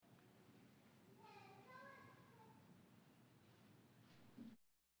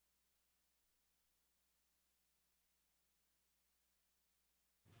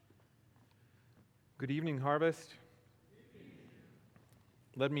Good evening, Harvest.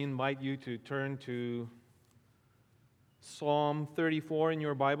 Let me invite you to turn to Psalm 34 in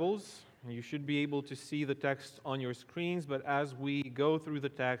your Bibles. You should be able to see the text on your screens, but as we go through the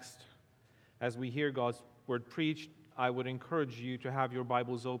text, as we hear God's word preached, I would encourage you to have your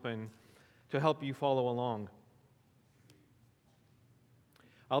Bibles open to help you follow along.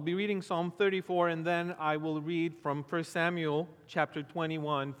 I'll be reading Psalm 34, and then I will read from 1 Samuel chapter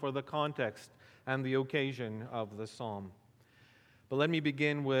 21 for the context and the occasion of the psalm. But let me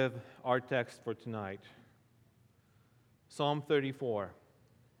begin with our text for tonight. Psalm 34.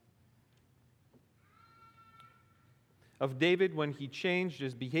 Of David when he changed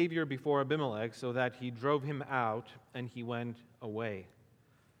his behavior before Abimelech so that he drove him out and he went away.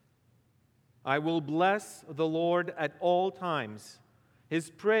 I will bless the Lord at all times.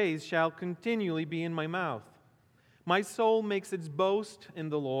 His praise shall continually be in my mouth. My soul makes its boast in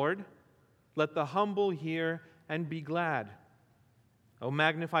the Lord. Let the humble hear and be glad. O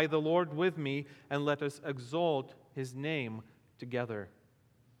magnify the Lord with me, and let us exalt his name together.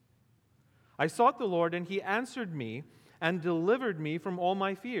 I sought the Lord, and he answered me and delivered me from all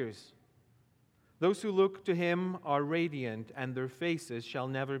my fears. Those who look to him are radiant, and their faces shall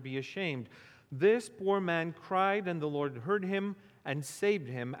never be ashamed. This poor man cried, and the Lord heard him and saved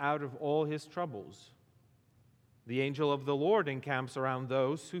him out of all his troubles. The angel of the Lord encamps around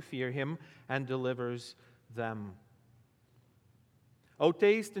those who fear him and delivers them. O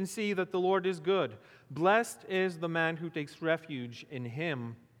taste and see that the Lord is good. Blessed is the man who takes refuge in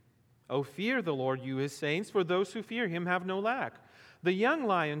him. O fear the Lord, you his saints, for those who fear him have no lack. The young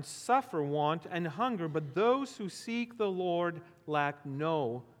lions suffer want and hunger, but those who seek the Lord lack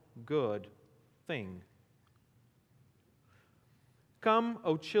no good thing. Come,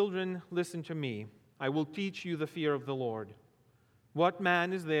 O children, listen to me. I will teach you the fear of the Lord. What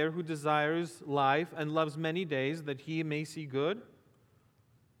man is there who desires life and loves many days that he may see good?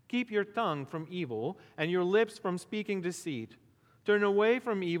 Keep your tongue from evil and your lips from speaking deceit. Turn away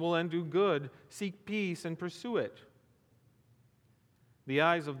from evil and do good. Seek peace and pursue it. The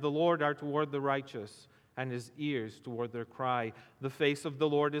eyes of the Lord are toward the righteous, and his ears toward their cry. The face of the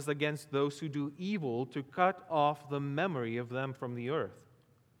Lord is against those who do evil, to cut off the memory of them from the earth.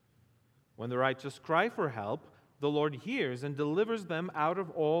 When the righteous cry for help, the Lord hears and delivers them out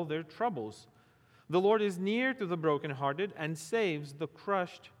of all their troubles. The Lord is near to the brokenhearted and saves the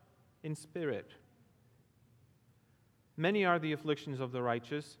crushed in spirit. Many are the afflictions of the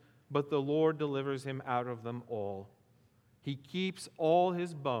righteous, but the Lord delivers him out of them all. He keeps all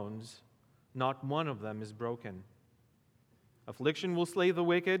his bones, not one of them is broken. Affliction will slay the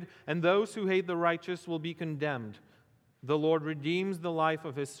wicked, and those who hate the righteous will be condemned. The Lord redeems the life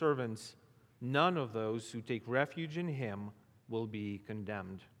of his servants. None of those who take refuge in him will be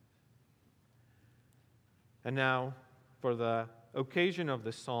condemned. And now, for the occasion of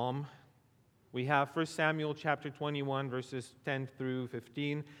the psalm, we have 1 Samuel chapter 21, verses 10 through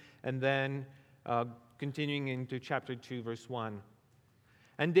 15, and then continuing into chapter 2, verse 1.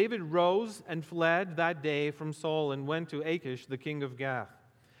 And David rose and fled that day from Saul and went to Achish, the king of Gath.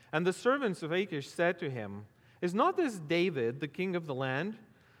 And the servants of Achish said to him, Is not this David, the king of the land?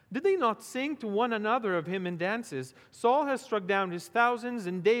 Did they not sing to one another of him in dances? Saul has struck down his thousands,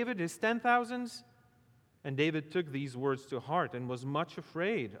 and David his 10,000s. And David took these words to heart and was much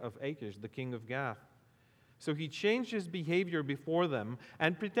afraid of Achish, the king of Gath. So he changed his behavior before them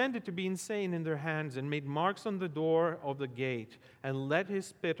and pretended to be insane in their hands and made marks on the door of the gate and let his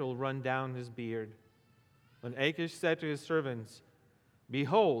spittle run down his beard. When Achish said to his servants,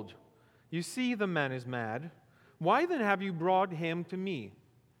 Behold, you see the man is mad. Why then have you brought him to me?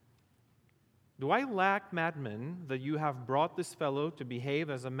 Do I lack madmen that you have brought this fellow to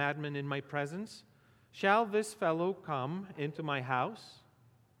behave as a madman in my presence? Shall this fellow come into my house?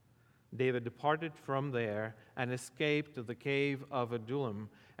 David departed from there and escaped to the cave of Adullam.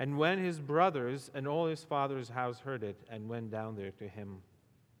 And when his brothers and all his father's house heard it, and went down there to him.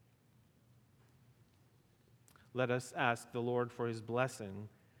 Let us ask the Lord for his blessing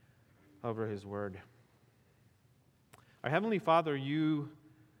over his word. Our Heavenly Father, you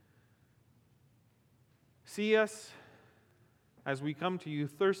see us as we come to you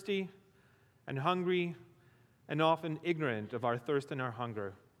thirsty and hungry and often ignorant of our thirst and our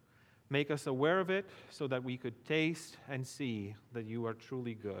hunger. Make us aware of it so that we could taste and see that you are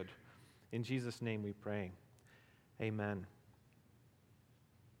truly good. In Jesus' name we pray. Amen.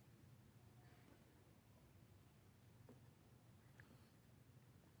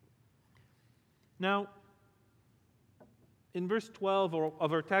 Now, in verse 12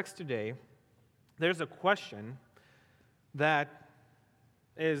 of our text today, there's a question that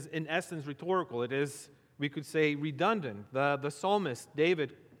is, in essence, rhetorical. It is, we could say, redundant. The psalmist,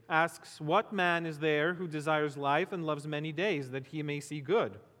 David, asks, "What man is there who desires life and loves many days, that he may see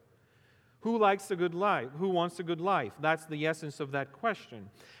good?" Who likes a good life? Who wants a good life? That's the essence of that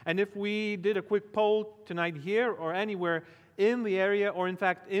question. And if we did a quick poll tonight here or anywhere in the area, or in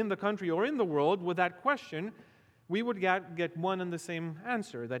fact in the country or in the world with that question, we would get one and the same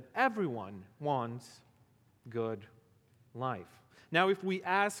answer, that everyone wants good life. Now, if we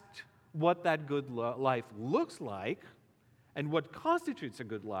asked what that good life looks like and what constitutes a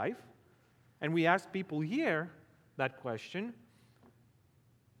good life, and we asked people here that question,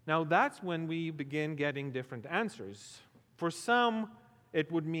 now that's when we begin getting different answers. For some,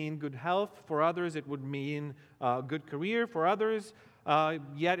 it would mean good health. For others, it would mean a good career. For others,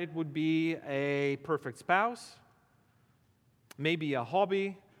 yet it would be a perfect spouse, maybe a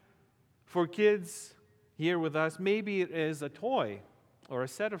hobby. For kids here with us, maybe it is a toy or a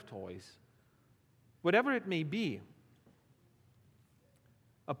set of toys. Whatever it may be,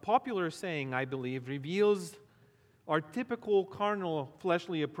 a popular saying, I believe, reveals our typical carnal,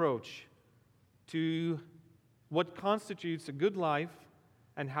 fleshly approach to what constitutes a good life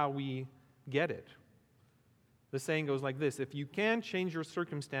and how we get it. The saying goes like this: if you can't change your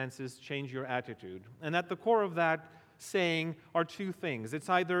circumstances, change your attitude. And at the core of that saying are two things. It's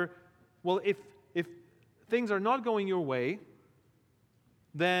either, well, if things are not going your way,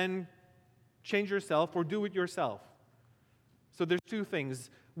 then change yourself or do it yourself. So there's two things.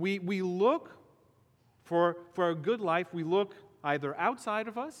 We look for a good life, we look either outside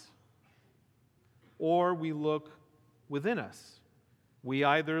of us or we look within us. We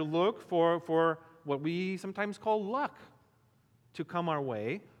either look for what we sometimes call luck to come our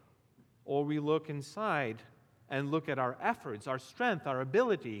way, or we look inside and look at our efforts, our strength, our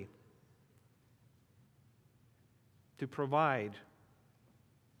ability to provide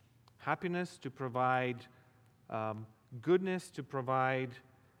happiness, to provide goodness, to provide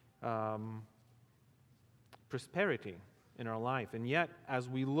prosperity in our life. And yet, as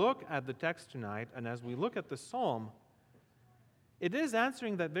we look at the text tonight, and as we look at the psalm, it is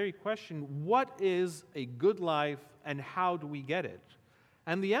answering that very question: what is a good life and how do we get it?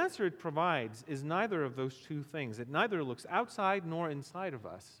 And the answer it provides is neither of those two things. It neither looks outside nor inside of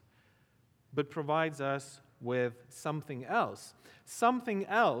us, but provides us with something else. Something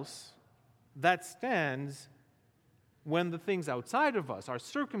else that stands when the things outside of us, our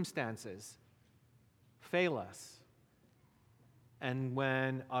circumstances, fail us, and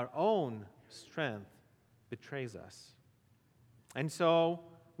when our own strength betrays us. And so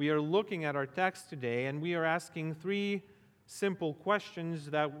we are looking at our text today, and we are asking three simple questions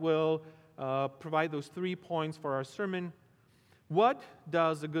that will provide those 3 points for our sermon. What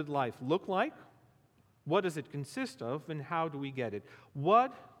does a good life look like? What does it consist of, and how do we get it?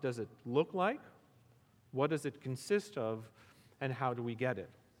 What does it look like? What does it consist of, and how do we get it?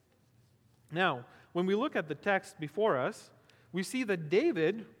 Now, when we look at the text before us, we see that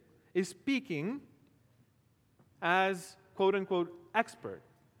David is speaking as, quote-unquote, expert.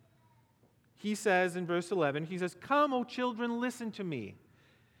 He says in verse 11, he says, "Come, O children, listen to me.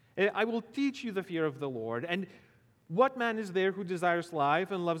 I will teach you the fear of the Lord. And what man is there who desires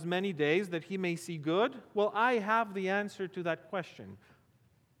life and loves many days, that he may see good?" Well, I have the answer to that question.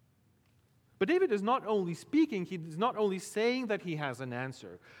 But David is not only speaking, he is not only saying that he has an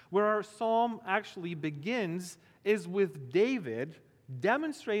answer. Where our psalm actually begins is with David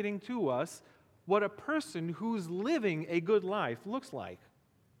demonstrating to us what a person who's living a good life looks like.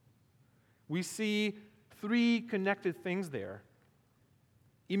 We see 3 connected things there.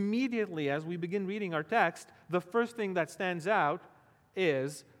 Immediately as we begin reading our text, the first thing that stands out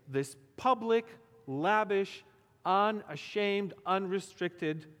is this public, lavish, unashamed,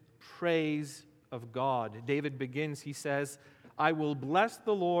 unrestricted praise of God. David begins, he says, "I will bless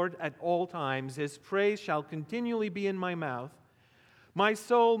the Lord at all times. His praise shall continually be in my mouth. My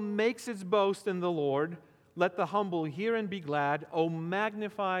soul makes its boast in the Lord. Let the humble hear and be glad. O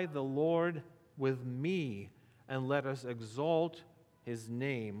magnify the Lord with me, and let us exalt his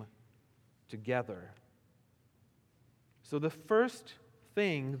name together." So the first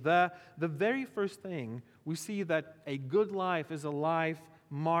thing, the very first thing, we see that a good life is a life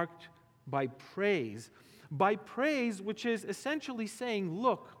marked by praise. By praise, which is essentially saying,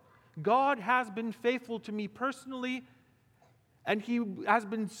 look, God has been faithful to me personally, and he has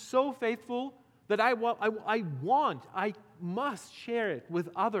been so faithful that I must share it with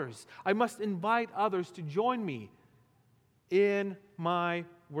others. I must invite others to join me in my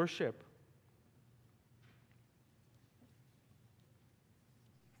worship.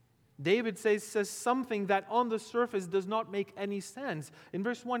 David says something that on the surface does not make any sense. In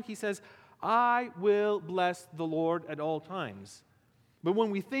verse 1, he says, I will bless the Lord at all times. But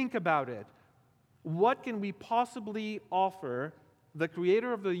when we think about it, what can we possibly offer the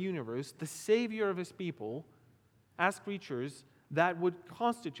creator of the universe, the savior of his people, as creatures, that would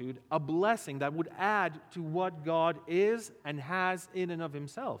constitute a blessing, that would add to what God is and has in and of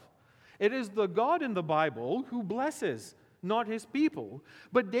himself? It is the God in the Bible who blesses, not his people.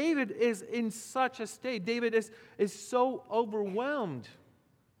 But David is in such a state. David is so overwhelmed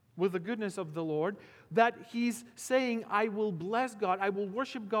with the goodness of the Lord that he's saying, I will bless God, I will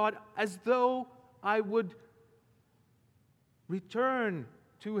worship God as though I would return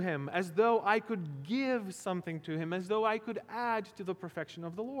to him, as though I could give something to him, as though I could add to the perfection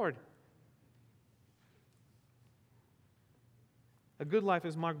of the Lord. A good life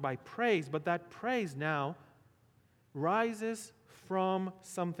is marked by praise, but that praise now rises from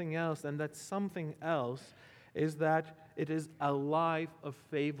something else, and that something else is that it is a life of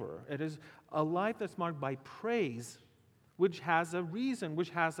favor. It is a life that's marked by praise, which has a reason, which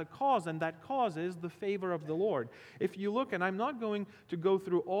has a cause, and that cause is the favor of the Lord. If you look, and I'm not going to go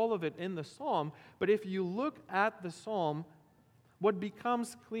through all of it in the psalm, but if you look at the psalm, what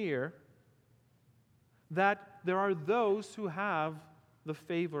becomes clear that there are those who have the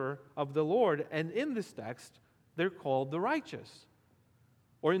favor of the Lord, and in this text, they're called the righteous.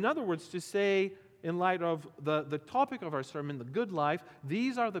 Or in other words, to say, in light of the topic of our sermon, the good life,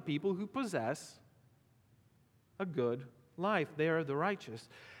 these are the people who possess a good life. They are the righteous.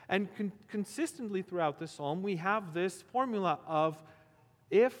 And consistently throughout the psalm, we have this formula of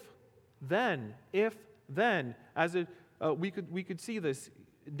if, then. As we could see this.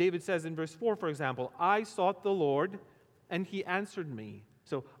 David says in verse 4, for example, I sought the Lord, and he answered me.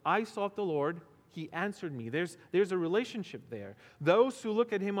 So, I sought the Lord, he answered me. There's a relationship there. Those who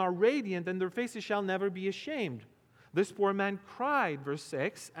look at him are radiant, and their faces shall never be ashamed. This poor man cried, verse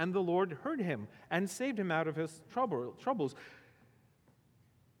 6, and the Lord heard him and saved him out of his troubles.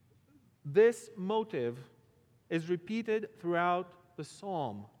 This motive is repeated throughout the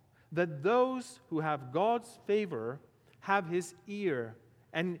psalm, that those who have God's favor have his ear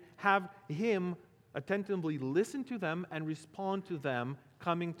and have him attentively listen to them and respond to them,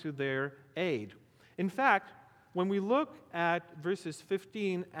 coming to their aid. In fact, when we look at verses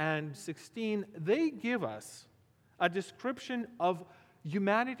 15 and 16, they give us a description of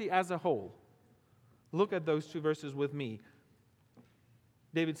humanity as a whole. Look at those two verses with me.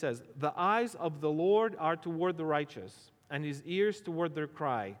 David says, the eyes of the Lord are toward the righteous, and his ears toward their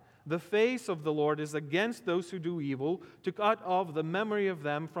cry. The face of the Lord is against those who do evil, to cut off the memory of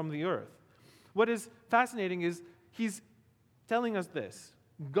them from the earth. What is fascinating is he's telling us this.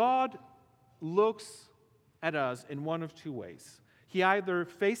 God looks at us in one of two ways. He either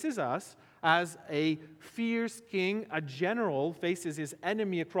faces us as a fierce king, a general faces his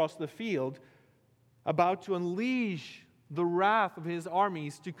enemy across the field, about to unleash the wrath of his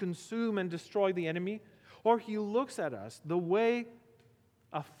armies to consume and destroy the enemy, or he looks at us the way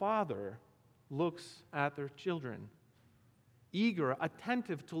a father looks at their children, eager,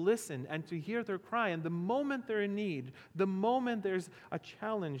 attentive to listen and to hear their cry. And the moment they're in need, the moment there's a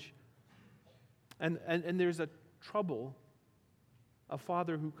challenge and there's a trouble, a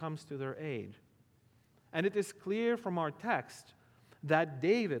father who comes to their aid. And it is clear from our text that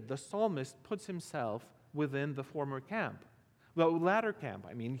David, the psalmist, puts himself within the former camp, the latter camp.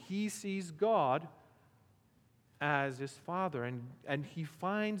 I mean, he sees God as his father, and he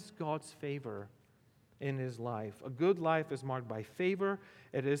finds God's favor in his life. A good life is marked by favor.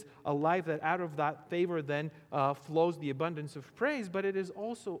 It is a life that out of that favor then flows the abundance of praise, but it is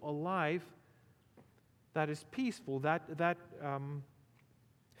also a life that is peaceful. That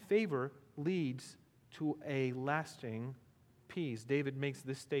favor leads to a lasting peace. David makes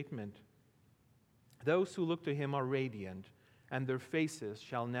this statement: those who look to him are radiant, and their faces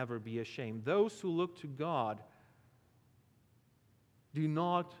shall never be ashamed. Those who look to God do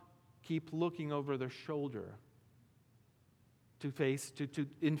not keep looking over their shoulder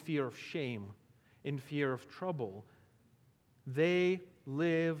in fear of shame, in fear of trouble. They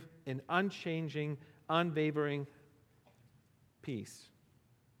live in unchanging, unwavering peace.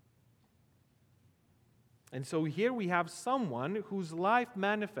 And so here we have someone whose life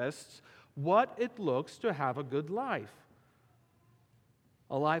manifests what it looks to have a good life.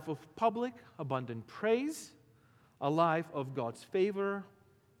 A life of public, abundant praise, a life of God's favor,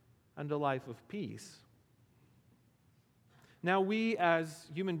 and a life of peace. Now, we as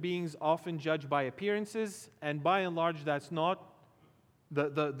human beings often judge by appearances, and by and large, that's not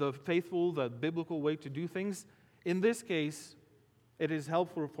the faithful, the biblical way to do things. In this case, it is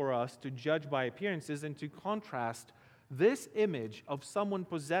helpful for us to judge by appearances and to contrast this image of someone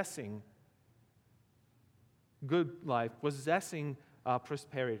possessing good life, possessing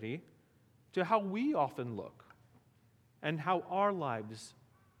prosperity, to how we often look and how our lives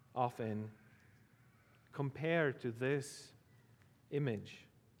often compare to this image.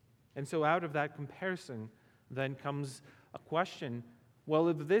 And so out of that comparison then comes a question, well,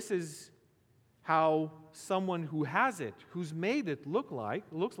 if this is how someone who has it, who's made it looks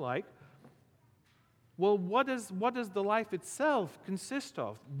like, well, what does the life itself consist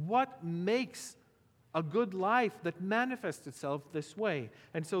of? What makes a good life that manifests itself this way?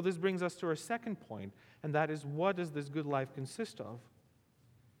 And so this brings us to our second point, and that is, what does this good life consist of?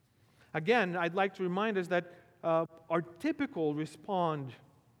 Again, I'd like to remind us that our typical response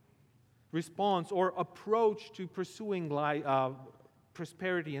or approach to pursuing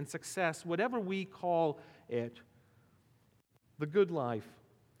prosperity and success, whatever we call it, the good life,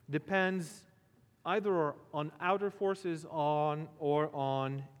 depends either on outer forces or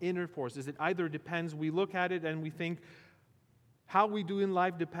on inner forces. It either depends, we look at it and we think how we do in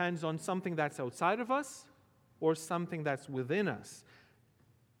life depends on something that's outside of us or something that's within us.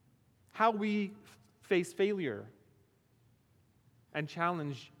 How we face failure and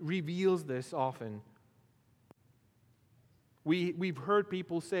challenge reveals this often. We've heard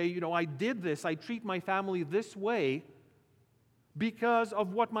people say, I did this, I treat my family this way because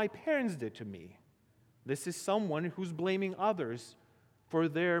of what my parents did to me. This is someone who's blaming others for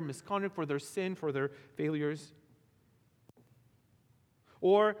their misconduct, for their sin, for their failures.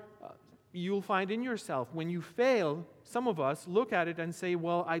 Or you'll find in yourself, when you fail, some of us look at it and say,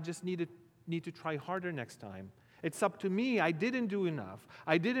 well, I just need to try harder next time. It's up to me. I didn't do enough.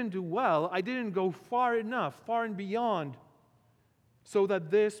 I didn't do well. I didn't go far enough, far and beyond, so that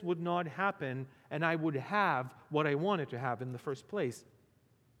this would not happen and I would have what I wanted to have in the first place.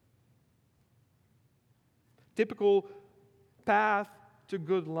 Typical path to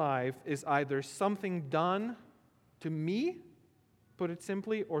good life is either something done to me, put it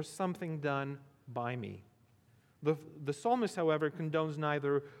simply, or something done by me. The psalmist, however, condones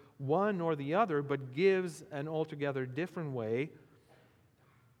neither one nor the other, but gives an altogether different way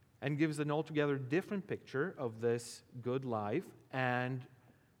and gives an altogether different picture of this good life. And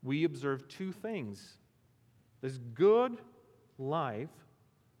we observe two things. This good life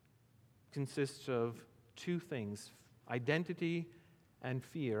consists of two things: identity and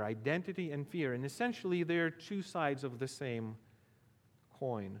fear. Identity and fear. And essentially, they're two sides of the same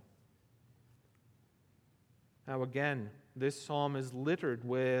coin. Now again, this psalm is littered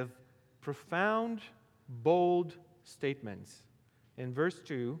with profound, bold statements. In verse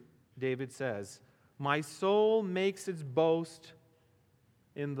 2, David says, "My soul makes its boast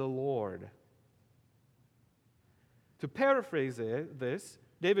in the Lord." To paraphrase this,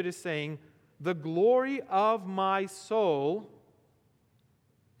 David is saying, the glory of my soul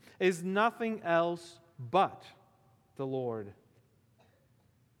is nothing else but the Lord.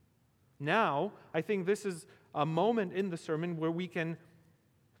 Now, I think this is a moment in the sermon where we can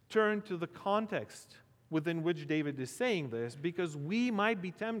turn to the context within which David is saying this, because we might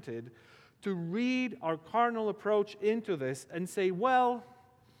be tempted to read our carnal approach into this and say, well,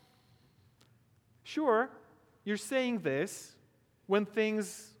 sure, you're saying this when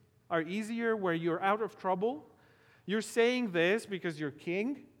things are easier, where you're out of trouble. You're saying this because you're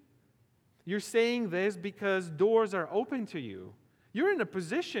king. You're saying this because doors are open to you. You're in a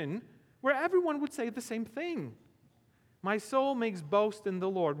position where everyone would say the same thing. My soul makes boast in the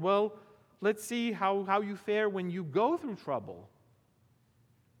Lord. Well, let's see how you fare when you go through trouble.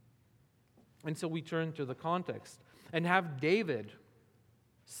 And so we turn to the context and have David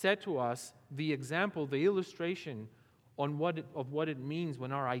set to us the example, the illustration of what it means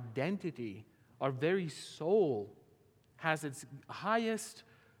when our identity, our very soul, has its highest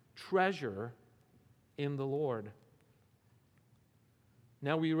treasure in the Lord.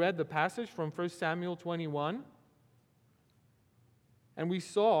 Now, we read the passage from 1 Samuel 21, and we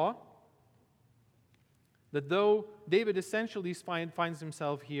saw that though David essentially finds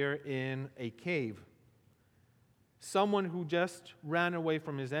himself here in a cave, someone who just ran away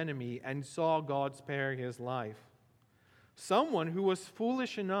from his enemy and saw God spare his life, someone who was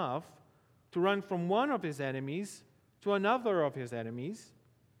foolish enough to run from one of his enemies to another of his enemies,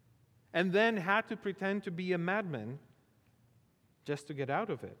 and then had to pretend to be a madman just to get out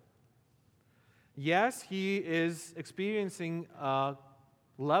of it. Yes, he is experiencing a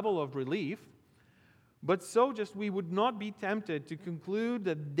level of relief, but so just we would not be tempted to conclude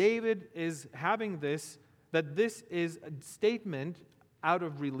that David is having this, that this is a statement out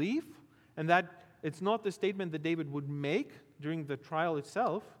of relief, and that it's not the statement that David would make during the trial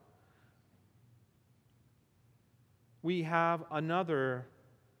itself, we have another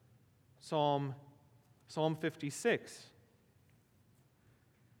Psalm 56.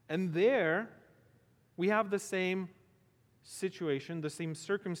 And there, we have the same situation, the same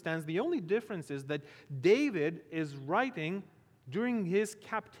circumstance. The only difference is that David is writing during his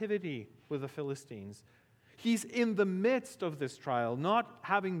captivity with the Philistines. He's in the midst of this trial, not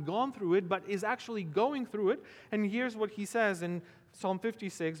having gone through it, but is actually going through it. And here's what he says in Psalm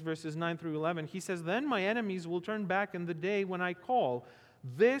 56, verses 9 through 11. He says, "Then my enemies will turn back in the day when I call.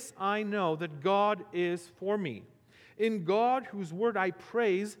 This I know, that God is for me. In God whose word I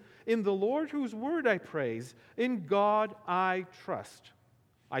praise, in the Lord whose word I praise, in God I trust.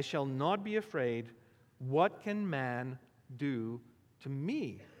 I shall not be afraid. What can man do to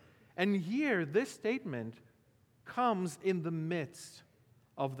me?" And here, this statement comes in the midst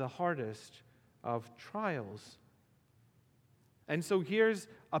of the hardest of trials. And so here's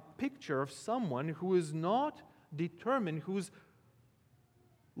a picture of someone who is not determined, whose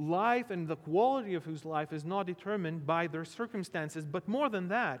life and the quality of whose life is not determined by their circumstances. But more than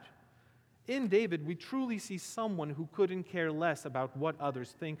that, in David, we truly see someone who couldn't care less about what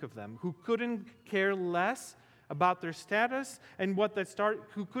others think of them, who couldn't care less about their status and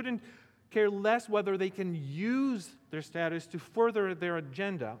who couldn't care less whether they can use their status to further their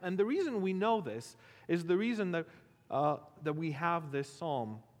agenda. And the reason we know this is the reason that we have this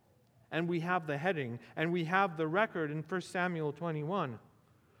psalm, and we have the heading, and we have the record in 1 Samuel 21.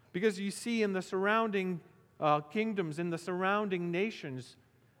 Because you see, in the surrounding kingdoms, in the surrounding nations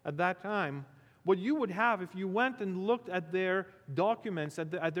at that time, what you would have if you went and looked at their documents,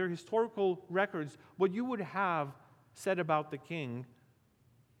 at their historical records, what you would have said about the king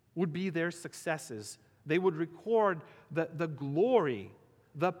would be their successes. They would record the glory,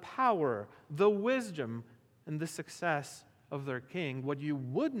 the power, the wisdom, and the success of their king. What you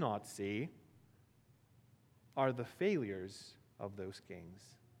would not see are the failures of those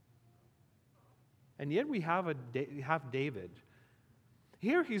kings. And yet we have David.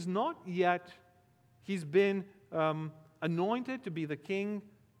 Here he's been anointed to be the king,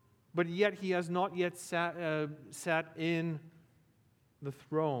 but yet he has not yet sat in the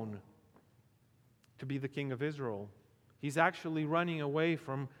throne to be the king of Israel. He's actually running away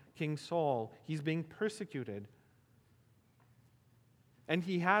from King Saul. He's being persecuted. And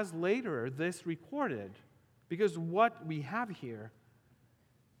he has later this recorded, because what we have here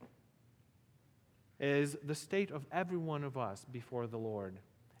is the state of every one of us before the Lord.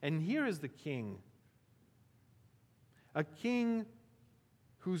 And here is the king. A king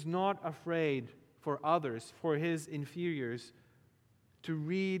who's not afraid for others, for his inferiors, to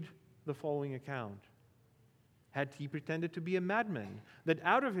read the following account. Had he pretended to be a madman, that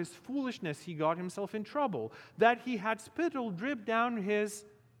out of his foolishness he got himself in trouble, that he had spittle drip down his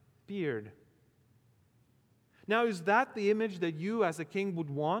beard. Now, is that the image that you as a king would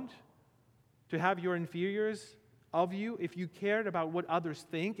want? To have your inferiors of you, if you cared about what others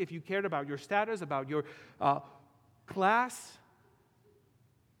think, if you cared about your status, about your class?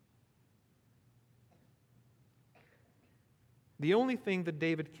 The only thing that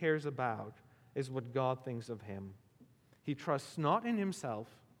David cares about is what God thinks of him. He trusts not in himself,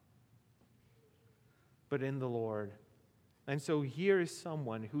 but in the Lord. And so here is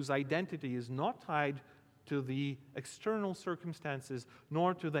someone whose identity is not tied to the external circumstances,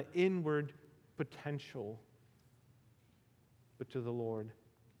 nor to the inward potential, but to the Lord.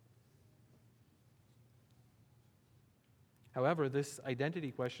 However, this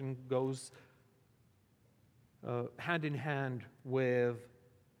identity question goes hand in hand with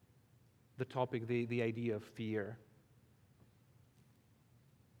the topic, the idea of fear.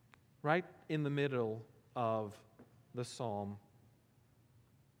 Right in the middle of the psalm,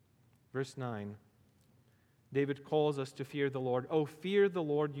 verse 9, David calls us to fear the Lord. "Oh, fear the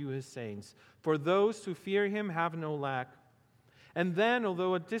Lord, you his saints, for those who fear him have no lack." And then,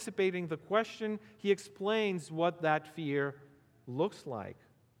 although anticipating the question, he explains what that fear looks like.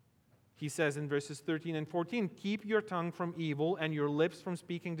 He says in verses 13 and 14, "Keep your tongue from evil and your lips from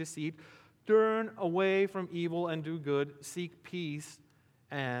speaking deceit. Turn away from evil and do good. Seek peace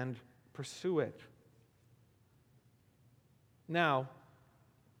and pursue it." Now,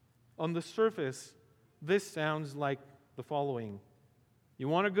 on the surface, this sounds like the following. You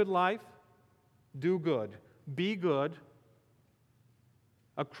want a good life? Do good. Be good.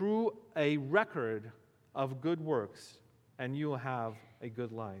 Accrue a record of good works, and you'll have a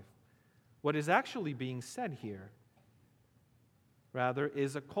good life. What is actually being said here, rather,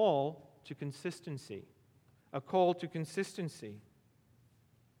 is a call to consistency. A call to consistency.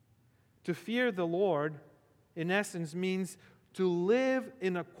 To fear the Lord, in essence, means to live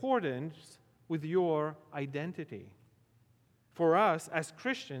in accordance with your identity. For us as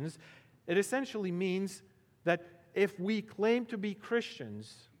Christians, it essentially means that if we claim to be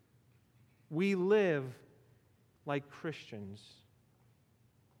Christians, we live like Christians.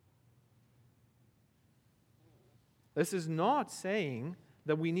 This is not saying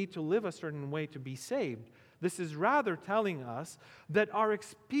that we need to live a certain way to be saved. This is rather telling us that our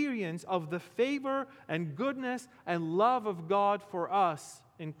experience of the favor and goodness and love of God for us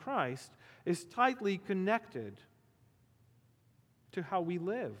in Christ is tightly connected to how we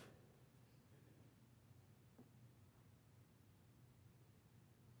live.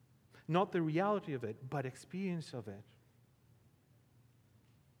 Not the reality of it, but experience of it.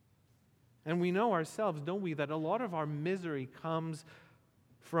 And we know ourselves, don't we, that a lot of our misery comes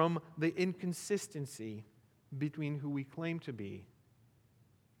from the inconsistency between who we claim to be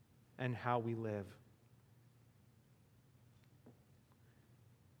and how we live.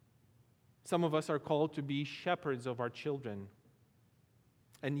 Some of us are called to be shepherds of our children,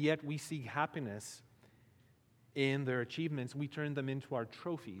 and yet we seek happiness in their achievements. We turn them into our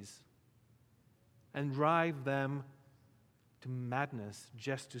trophies and drive them to madness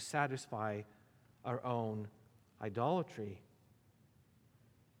just to satisfy our own idolatry,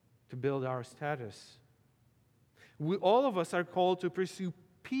 to build our status. All of us are called to pursue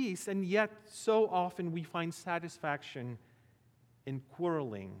peace, and yet so often we find satisfaction in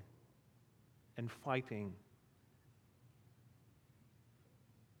quarreling and fighting.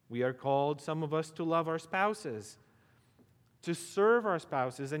 We are called, some of us, to love our spouses, to serve our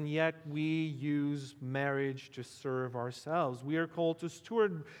spouses, and yet we use marriage to serve ourselves. We are called to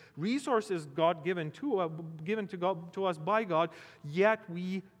steward resources God given to us by God, yet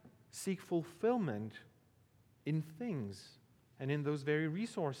we seek fulfillment in things and in those very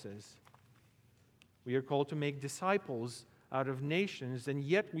resources. We are called to make disciples out of nations, and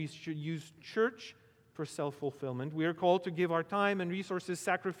yet we should use church for self-fulfillment. We are called to give our time and resources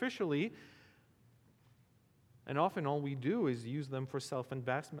sacrificially, and often all we do is use them for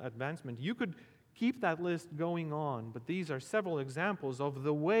self-advancement. You could keep that list going on, but these are several examples of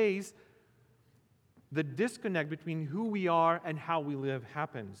the ways the disconnect between who we are and how we live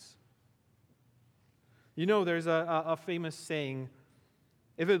happens. You know, there's a famous saying,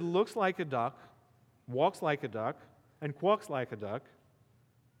 if it looks like a duck, walks like a duck, and quacks like a duck,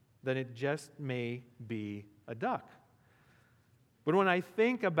 then it just may be a duck. But when I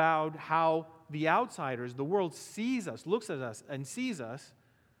think about how the outsiders, the world sees us, looks at us, and sees us,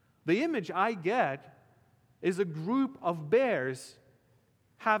 the image I get is a group of bears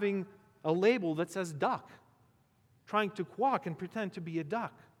having a label that says duck, trying to quack and pretend to be a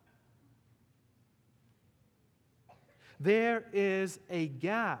duck. There is a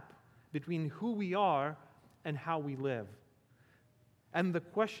gap between who we are and how we live. And the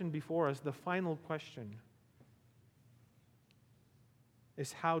question before us, the final question,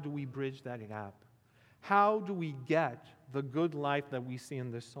 is how do we bridge that gap? How do we get the good life that we see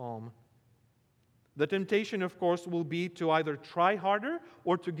in this psalm? The temptation, of course, will be to either try harder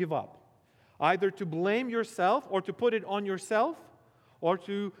or to give up. Either to blame yourself or to put it on yourself, or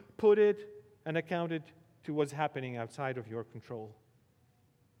to put it and account it to what's happening outside of your control.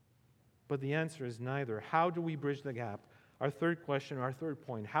 But the answer is neither. How do we bridge the gap? Our third question, our third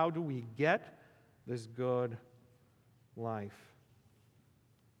point, how do we get this good life?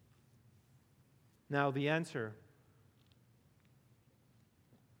 Now, the answer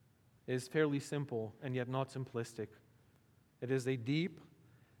is fairly simple and yet not simplistic. It is a deep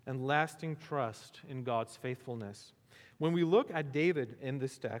and lasting trust in God's faithfulness. When we look at David in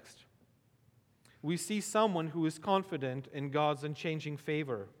this text, we see someone who is confident in God's unchanging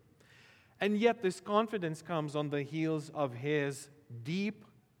favor. And yet this confidence comes on the heels of his deep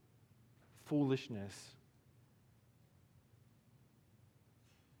foolishness.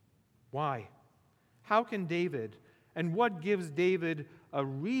 Why? How can David, and what gives David a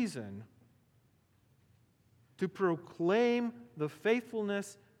reason to proclaim the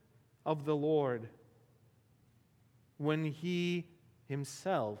faithfulness of the Lord when he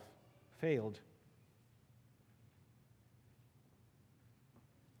himself failed?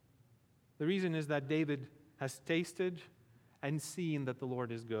 The reason is that David has tasted and seen that the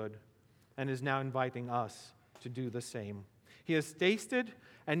Lord is good and is now inviting us to do the same. He has tasted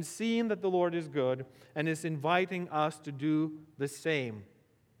and seen that the Lord is good and is inviting us to do the same.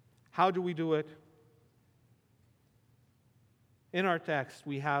 How do we do it? In our text,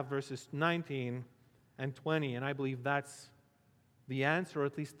 we have verses 19 and 20, and I believe that's the answer, or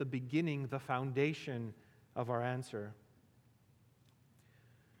at least the beginning, the foundation of our answer.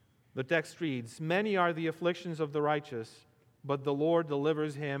 The text reads, "Many are the afflictions of the righteous, but the Lord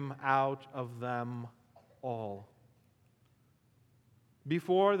delivers him out of them all.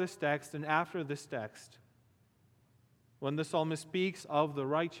 Before this text and after this text, when the psalmist speaks of the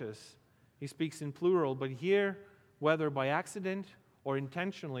righteous, he speaks in plural, but here, whether by accident or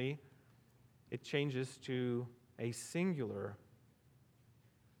intentionally, it changes to a singular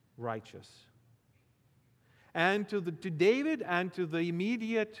righteous. And to David and to the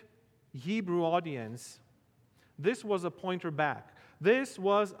immediate Hebrew audience, this was a pointer back. This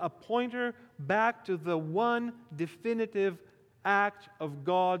was a pointer back to the one definitive act of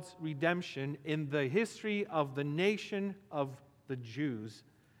God's redemption in the history of the nation of the Jews,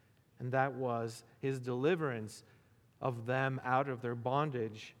 and that was his deliverance of them out of their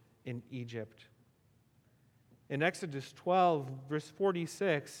bondage in Egypt. In Exodus 12, verse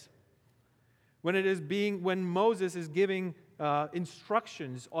 46, when Moses is giving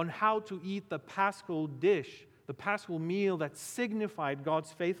instructions on how to eat the paschal dish, the paschal meal that signified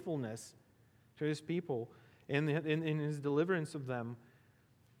God's faithfulness to his people in his deliverance of them,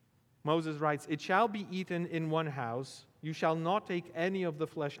 Moses writes, "It shall be eaten in one house. You shall not take any of the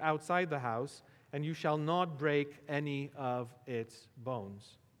flesh outside the house, and you shall not break any of its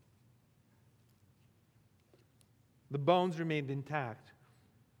bones." The bones remained intact.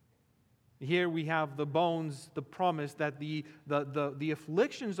 Here we have the bones, the promise that the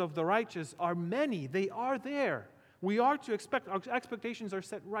afflictions of the righteous are many. They are there. We are to expect, our expectations are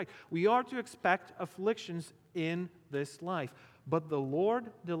set right. We are to expect afflictions in this life. But the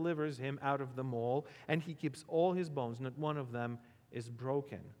Lord delivers him out of them all, and he keeps all his bones. Not one of them is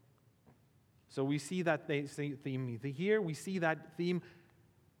broken. So we see that theme here. We see that theme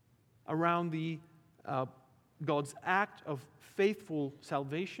around God's act of faithful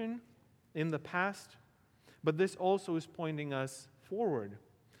salvation in the past. But this also is pointing us forward.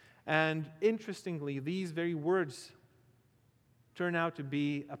 And interestingly, these very words turn out to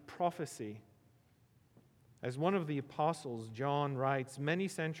be a prophecy. As one of the apostles, John, writes many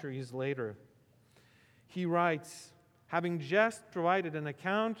centuries later, he writes, having just provided an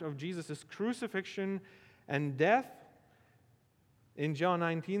account of Jesus' crucifixion and death, in John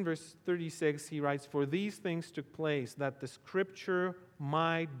 19, verse 36, he writes, "For these things took place, that the scripture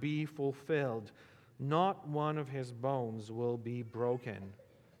might be fulfilled. Not one of his bones will be broken."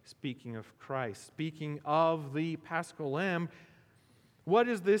 Speaking of Christ, speaking of the Paschal Lamb, what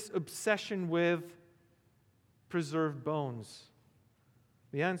is this obsession with preserved bones?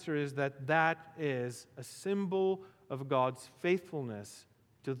 The answer is that is a symbol of God's faithfulness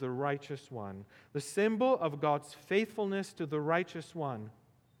to the righteous one. The symbol of God's faithfulness to the righteous one.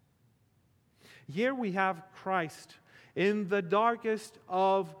 Here we have Christ in the darkest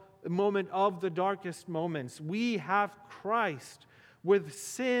of the darkest moments. We have Christ with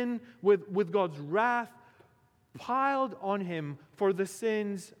sin, with God's wrath piled on him for the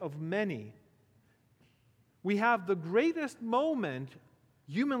sins of many. We have the greatest moment,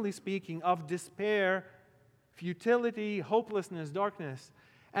 humanly speaking, of despair, futility, hopelessness, darkness.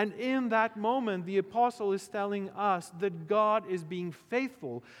 And in that moment, the apostle is telling us that God is being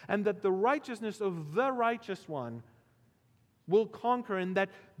faithful and that the righteousness of the righteous one will conquer, and that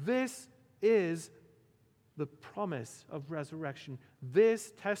this is the promise of resurrection.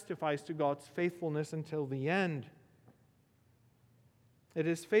 This testifies to God's faithfulness until the end. It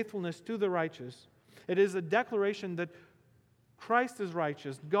is faithfulness to the righteous. It is a declaration that Christ is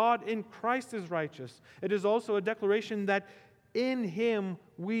righteous. God in Christ is righteous. It is also a declaration that in him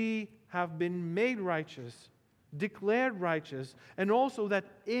we have been made righteous, declared righteous, and also that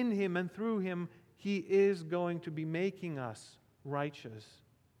in him and through him he is going to be making us righteous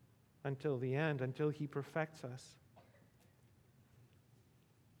until the end, until he perfects us.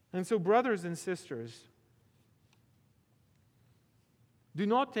 And so, brothers and sisters, do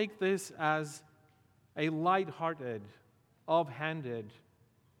not take this as a light-hearted, offhanded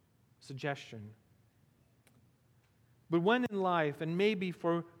suggestion. But when in life, and maybe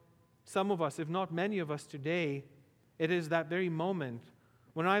for some of us, if not many of us today, it is that very moment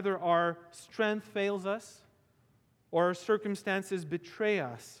when either our strength fails us or our circumstances betray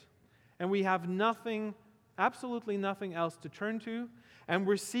us, and we have nothing, absolutely nothing else to turn to, and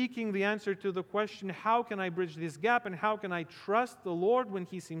we're seeking the answer to the question, how can I bridge this gap, and how can I trust the Lord when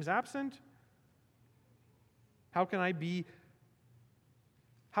he seems absent? How can I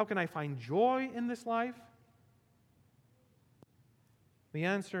find joy in this life? The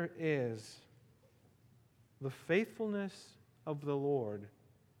answer is the faithfulness of the Lord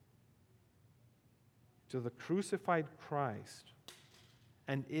to the crucified Christ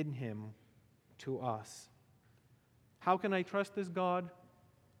and in him to us. How can I trust this God?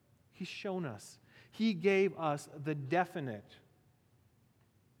 He's shown us. He gave us the definite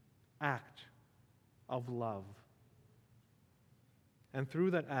act of love. And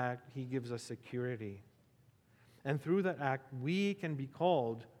through that act, He gives us security. And through that act, we can be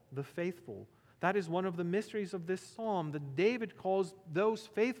called the faithful. That is one of the mysteries of this psalm, that David calls those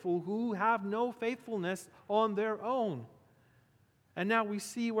faithful who have no faithfulness on their own. And now we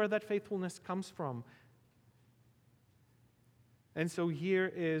see where that faithfulness comes from. And so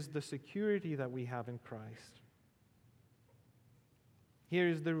here is the security that we have in Christ. Here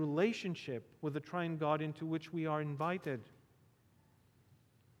is the relationship with the triune God into which we are invited.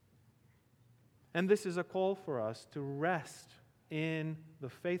 And this is a call for us to rest in the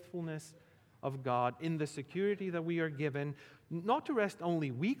faithfulness of God, in the security that we are given, not to rest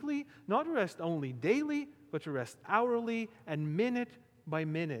only weekly, not to rest only daily, but to rest hourly and minute by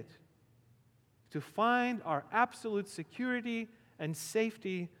minute, to find our absolute security and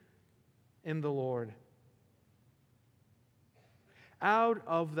safety in the Lord. Out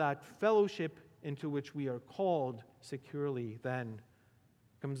of that fellowship into which we are called securely, then,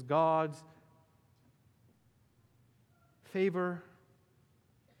 comes God's favor,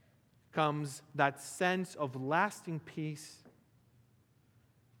 comes that sense of lasting peace.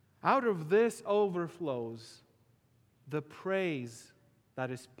 Out of this overflows the praise that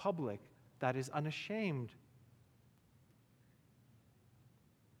is public, that is unashamed.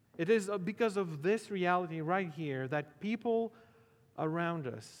 It is because of this reality right here that people around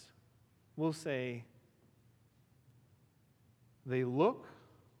us will say, they look,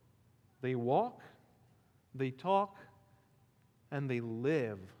 they walk, they talk, and they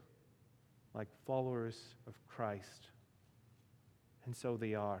live like followers of Christ. And so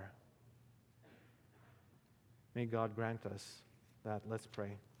they are. May God grant us that. Let's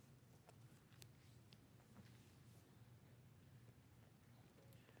pray.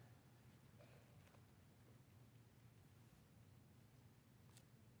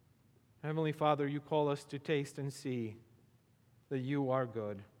 Heavenly Father, you call us to taste and see that you are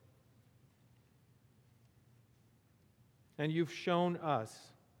good. And you've shown us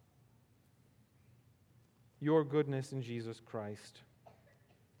your goodness in Jesus Christ.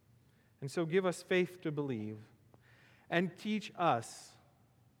 And so give us faith to believe, and teach us,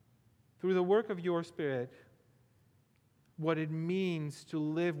 through the work of your Spirit, what it means to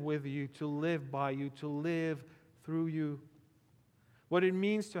live with you, to live by you, to live through you. What it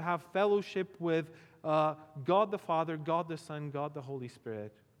means to have fellowship with God the Father, God the Son, God the Holy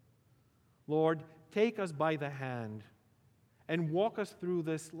Spirit. Lord, take us by the hand and walk us through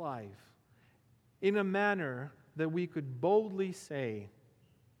this life in a manner that we could boldly say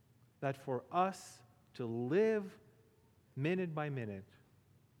that for us to live minute by minute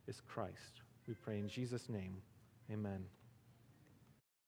is Christ. We pray in Jesus' name. Amen.